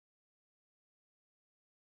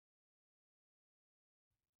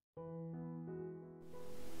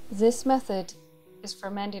This method is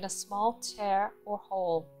for mending a small tear or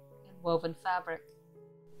hole in woven fabric.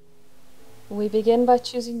 We begin by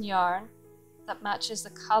choosing yarn that matches the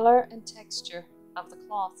color and texture of the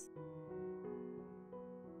cloth.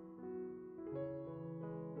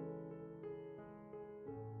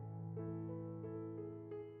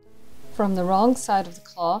 From the wrong side of the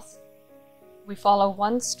cloth, we follow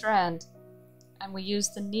one strand and we use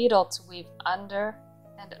the needle to weave under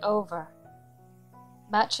and over,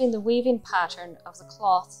 matching the weaving pattern of the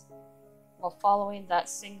cloth while following that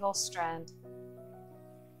single strand.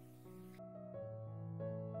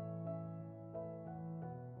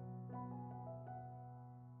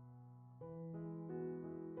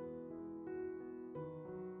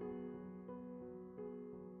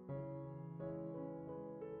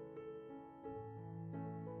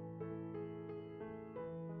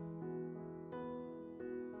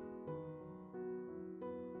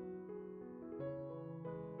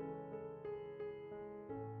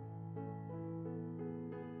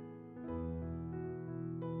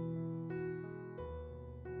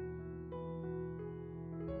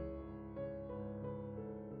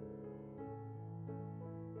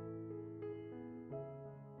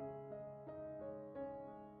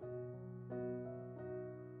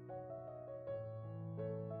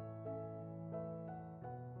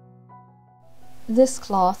 This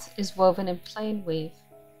cloth is woven in plain weave,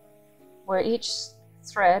 where each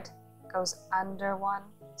thread goes under one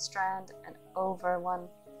strand and over one,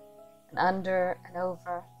 and under and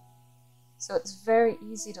over, so it's very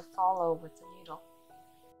easy to follow with the needle.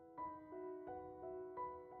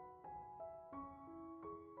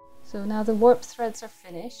 So now the warp threads are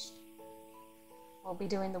finished. We'll be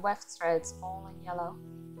doing the weft threads all in yellow.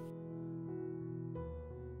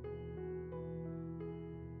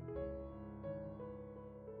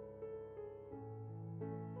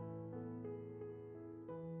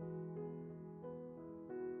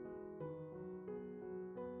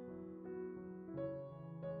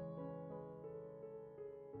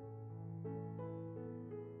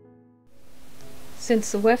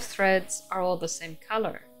 Since the weft threads are all the same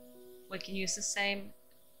color, we can use the same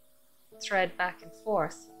thread back and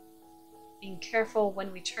forth, being careful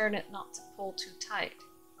when we turn it not to pull too tight,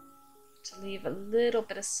 to leave a little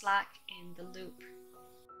bit of slack in the loop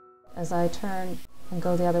as I turn and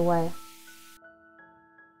go the other way.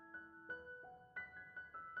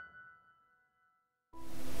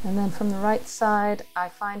 And then from the right side, I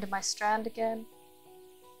find my strand again,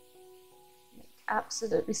 make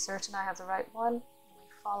absolutely certain I have the right one, and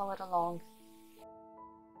we follow it along.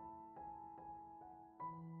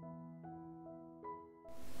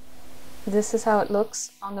 This is how it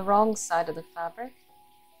looks on the wrong side of the fabric.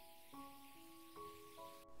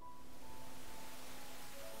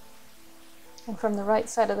 And from the right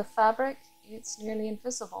side of the fabric, it's nearly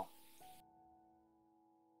invisible.